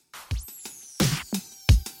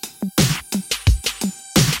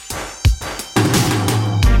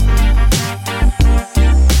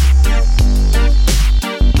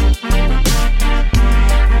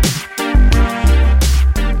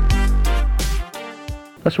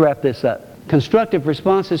Let's wrap this up. Constructive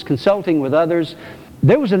responses, consulting with others.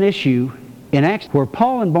 There was an issue in Acts where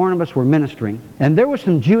Paul and Barnabas were ministering, and there were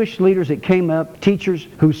some Jewish leaders that came up, teachers,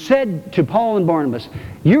 who said to Paul and Barnabas,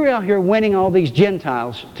 you're out here winning all these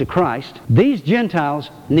Gentiles to Christ. These Gentiles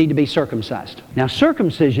need to be circumcised. Now,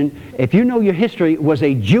 circumcision, if you know your history, was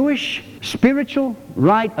a Jewish spiritual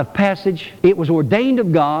rite of passage. It was ordained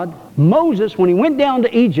of God. Moses, when he went down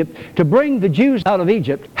to Egypt to bring the Jews out of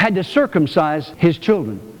Egypt, had to circumcise his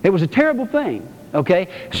children. It was a terrible thing. Okay?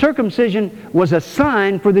 Circumcision was a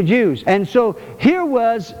sign for the Jews. And so here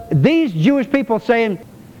was these Jewish people saying,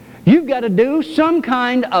 you've got to do some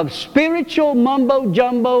kind of spiritual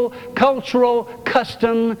mumbo-jumbo, cultural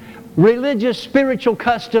custom, religious spiritual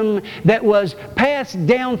custom that was passed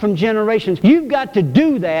down from generations. You've got to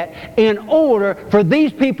do that in order for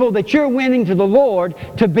these people that you're winning to the Lord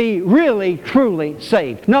to be really, truly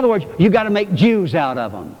saved. In other words, you've got to make Jews out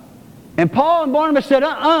of them. And Paul and Barnabas said,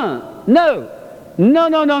 no.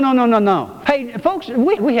 No. Hey, folks,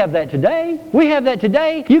 we have that today. We have that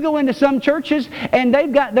today. You go into some churches, and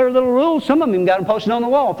they've got their little rules. Some of them got them posted on the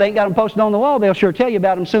wall. If they ain't got them posted on the wall, they'll sure tell you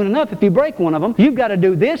about them soon enough. If you break one of them, you've got to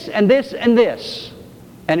do this and this and this.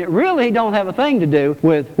 And it really don't have a thing to do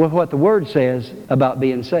with what the Word says about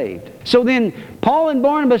being saved. So then, Paul and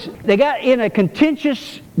Barnabas, they got in a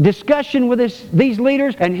contentious discussion with these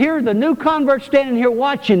leaders, and here are the new converts standing here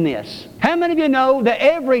watching this. How many of you know that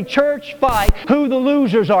every church fight who the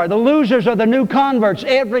losers are? The losers are the new converts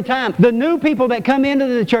every time. The new people that come into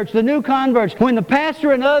the church, the new converts, when the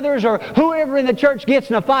pastor and others or whoever in the church gets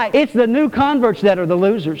in a fight, it's the new converts that are the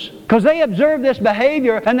losers. Because they observe this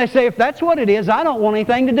behavior and they say, if that's what it is, I don't want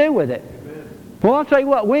anything to do with it. Amen. Well, I'll tell you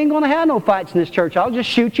what, we ain't going to have no fights in this church. I'll just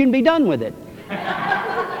shoot you and be done with it.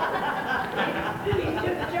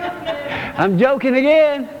 I'm joking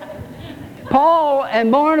again. Paul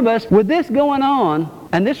and Barnabas, with this going on,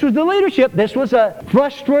 and this was the leadership, this was a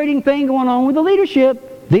frustrating thing going on with the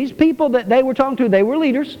leadership. These people that they were talking to, they were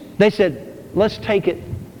leaders. They said, let's take it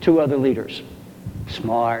to other leaders.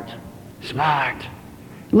 Smart.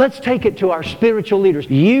 Let's take it to our spiritual leaders.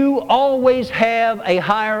 You always have a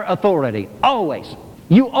higher authority. Always.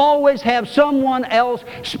 You always have someone else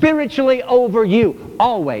spiritually over you.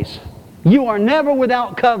 Always. You are never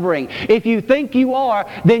without covering. If you think you are,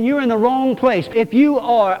 then you're in the wrong place. If you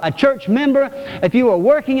are a church member, if you are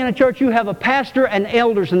working in a church, you have a pastor and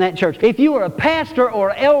elders in that church. If you are a pastor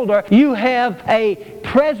or elder, you have a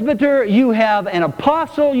presbyter, you have an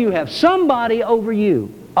apostle, you have somebody over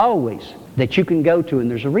you, always, that you can go to.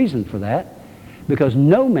 And there's a reason for that. Because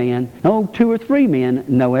no man, no 2 or 3 men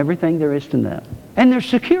know everything there is to know. And there's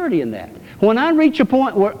security in that. When I reach a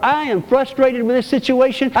point where I am frustrated with this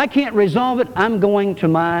situation, I can't resolve it, I'm going to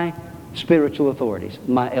my spiritual authorities,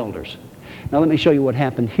 my elders. Now let me show you what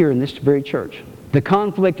happened here in this very church. The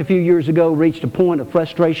conflict a few years ago reached a point of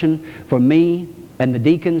frustration for me and the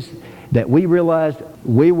deacons that we realized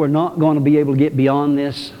we were not going to be able to get beyond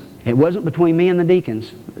this. It wasn't between me and the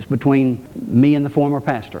deacons, it was between me and the former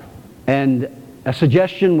pastor. And a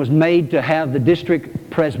suggestion was made to have the district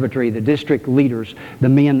presbytery, the district leaders, the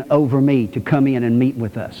men over me, to come in and meet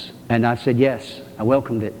with us. And I said yes, I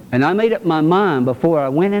welcomed it. And I made up my mind before I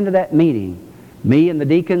went into that meeting, me and the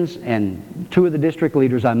deacons and 2 of the district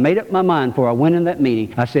leaders, I made up my mind before I went in that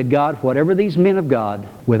meeting. I said, God, whatever these men of God,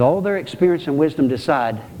 with all their experience and wisdom,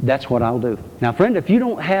 decide, that's what I'll do. Now, friend, if you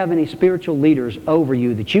don't have any spiritual leaders over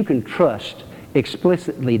you that you can trust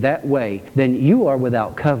explicitly that way, then you are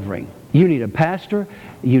without covering. You need a pastor,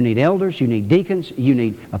 you need elders, you need deacons, you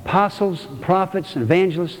need apostles, prophets,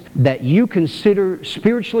 evangelists that you consider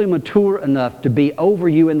spiritually mature enough to be over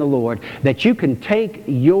you in the Lord, that you can take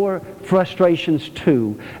your frustrations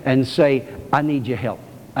to and say, I need your help,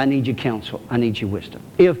 I need your counsel, I need your wisdom.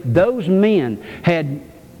 If those men had,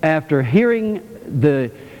 after hearing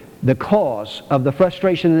the cause of the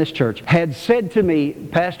frustration in this church, had said to me,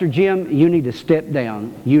 Pastor Jim, you need to step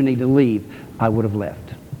down, you need to leave, I would have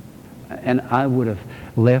left. And I would have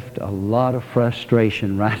left a lot of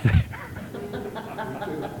frustration right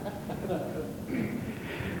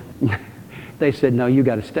there. They said, no, you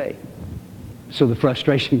got to stay. So the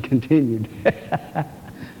frustration continued.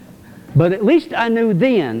 But at least I knew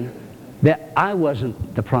then that I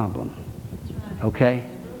wasn't the problem. Okay?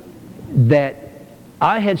 That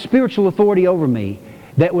I had spiritual authority over me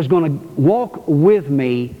that was going to walk with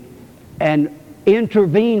me and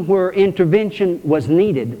intervene where intervention was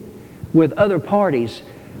needed with other parties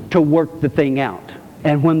to work the thing out.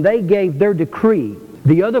 And when they gave their decree,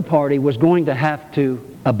 the other party was going to have to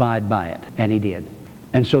abide by it. And he did.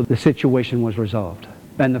 And so the situation was resolved.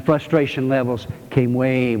 And the frustration levels came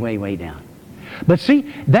way, way, way down. But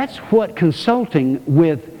see, that's what consulting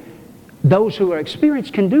with those who are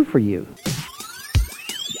experienced can do for you.